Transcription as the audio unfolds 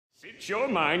Your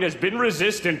mind has been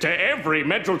resistant to every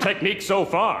mental technique so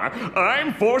far.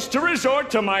 I'm forced to resort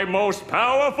to my most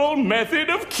powerful method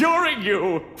of curing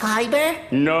you. Fiber?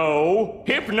 No,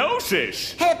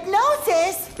 hypnosis.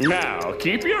 Hypnosis? Now,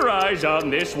 keep your eyes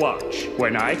on this watch.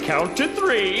 When I count to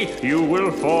 3, you will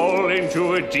fall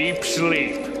into a deep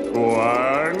sleep.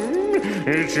 1,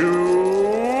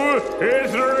 2,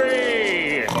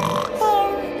 3.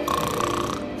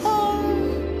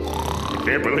 I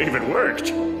can't believe it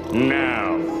worked.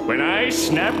 Now, when I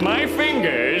snap my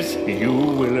fingers, you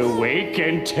will awake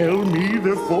and tell me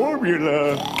the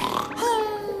formula.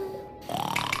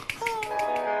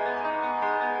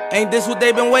 Ain't this what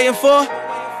they've been waiting for?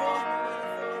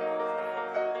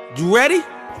 You ready?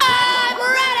 I'm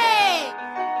ready!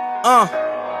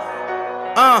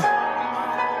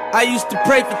 I used to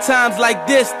pray for times like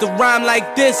this, to rhyme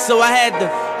like this, so I had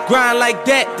to grind like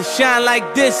that, to shine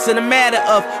like this. In a matter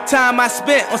of time I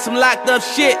spent on some locked up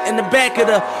shit in the back of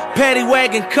the paddy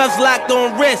wagon, cuffs locked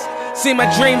on wrist. See my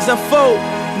dreams unfold,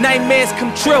 nightmares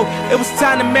come true. It was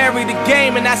time to marry the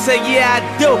game, and I said, yeah, I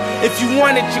do. If you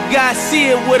want it, you gotta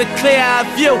see it with a clear eye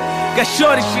view. Got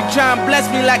shorty, she tryin' bless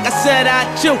me like I said I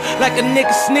chew. Like a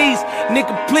nigga sneeze,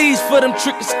 nigga please for them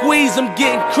trick and squeeze, I'm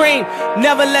getting cream.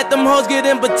 Never let them hoes get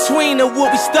in between of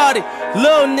what we started.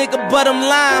 Little nigga, but I'm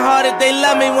lying hearted. They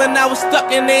love me when I was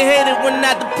stuck and they hated when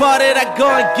I departed. I go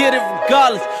and get it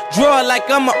regardless. Draw it like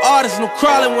I'm an artist, no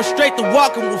crawling. Went straight to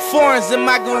walking with foreigns in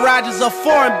my garages. Are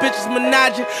foreign bitches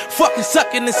menaging, fucking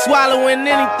sucking and swallowing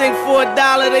anything for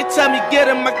 $1. They tell me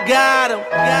get him, I got him.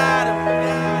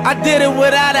 I did it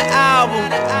without an album.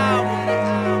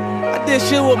 I did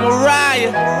shit with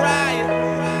Mariah.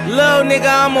 Little nigga,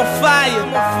 I'm on fire.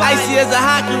 Icy as a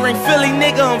hockey ring, Philly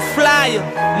nigga, I'm flyer.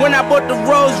 When I bought the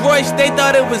Rolls Royce, they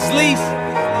thought it was lease.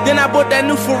 Then I bought that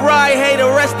new Ferrari, hater,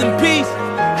 rest in peace.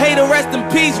 Hater, rest in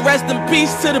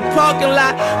peace to the parking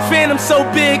lot. Phantom so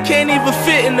big, can't even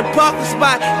fit in the parking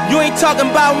spot. You ain't talking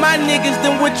about my niggas,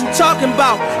 then what you talking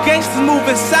about? Gangsters move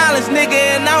in silence,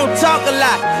 nigga, and I don't talk a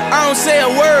lot. I don't say a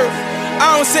word.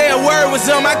 I don't say a word. Was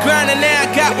on my grind and now I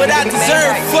got what I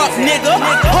deserve. Fuck nigga.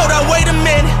 Hold up, wait a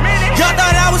minute. Y'all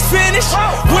thought I was finished?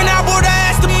 When I bought the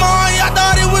ass tomorrow, y'all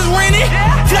thought it was rented?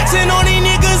 Flexing on these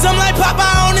niggas, I'm like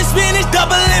Popeye on the spinach.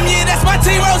 Double M, yeah, that's my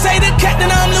team. Rose, the captain,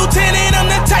 I'm lieutenant.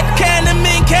 I'm the type of can the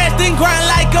men cast and grind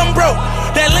like I'm broke.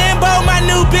 That Lambo, my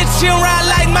new bitch, she'll ride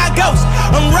like my ghost.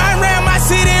 I'm riding around my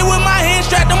city with my hands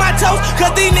strapped on my toes.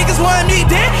 Cause these niggas want me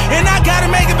dead, and I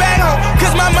gotta make it back home.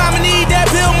 Cause my mama need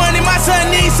that bill money, my son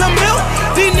needs some milk.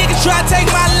 These niggas try to take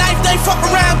my life, they fuck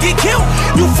around, get killed.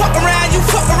 You fuck around, you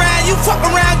fuck around, you fuck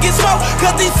around, get smoked.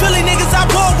 Cause these Philly niggas I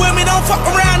pull with me don't fuck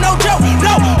around, no joke.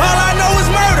 No, all I know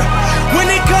is murder. When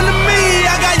it come to me,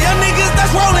 I got young niggas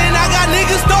that's rolling, I got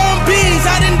niggas throwing bees.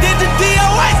 I done did the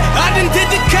DOS, I done did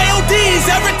the KODs.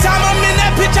 Every time I'm in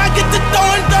that bitch, I get to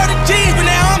throwing 30 G's. But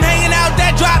now I'm hanging out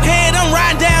that drop head, I'm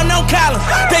riding down no collar.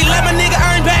 They let my nigga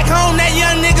earn back home, that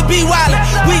young nigga be wildin'.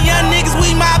 We young niggas,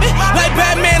 we mobbin', like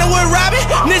Batman or with Robin.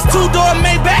 This 2-door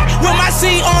Maybach with my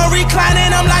seat on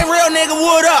reclining. I'm like, real nigga,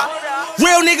 what up?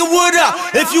 Real nigga, what up?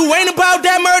 If you ain't about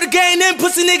that murder game, then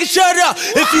pussy nigga, shut up.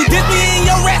 If you dip me in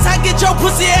your rats, I get your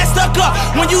pussy ass stuck up.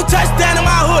 When you touch down in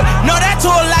my hood, no, that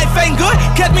tour life ain't good.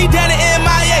 Catch me down in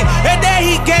MIA, and that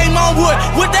heat game on wood.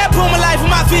 With that Puma life on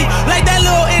my feet, like that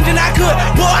little engine I could.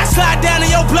 Boy, I slide down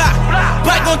in your block,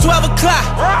 bike on 12 o'clock.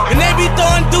 And they be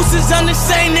throwing deuces, I'm the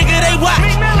same nigga they watch.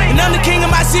 And I'm the king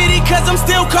of my city, cause I'm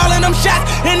still calling them shots.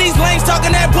 And these lanes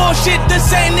talking that bullshit, the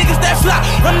same niggas that flop.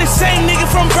 I'm the same nigga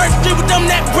from First Street with them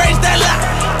that braids that lock.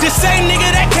 The same nigga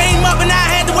that came up and I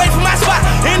had to wait for my spot.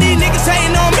 And these niggas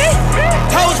hating on me,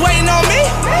 hoes waiting on me.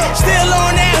 Still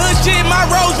on that hood shit, my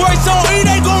Rolls Royce on E,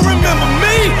 they gon' remember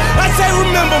me. I say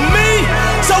remember me.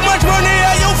 So much money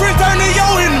at your friends turn to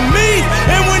your enemies.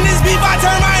 And when this beef, I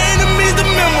turn my enemies to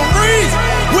memories.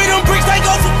 We them bricks, they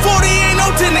go for 40, ain't no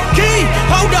 10 the key.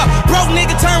 Hold up, broke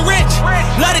nigga turn rich.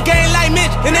 Love the game like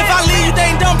Mitch. And if I leave, you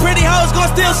think dumb pretty hoes gon'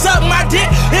 still suck my dick.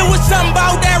 It was something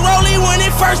about that rollie when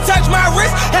it first touched my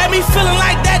wrist. Had me feeling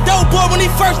like that dope boy when he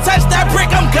first touched that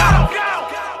brick. I'm gone.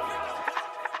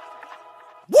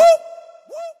 Woo!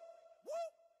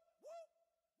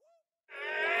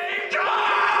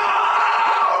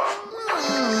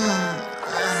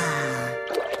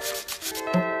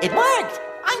 It worked!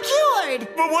 I'm cured!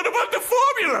 But what about the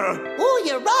formula? Oh,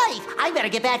 you're right! I better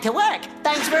get back to work.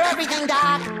 Thanks for everything,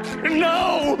 Doc.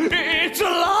 No, it's a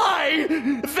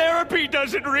lie! Therapy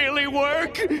doesn't really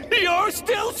work. You're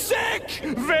still sick!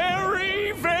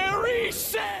 Very, very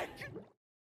sick!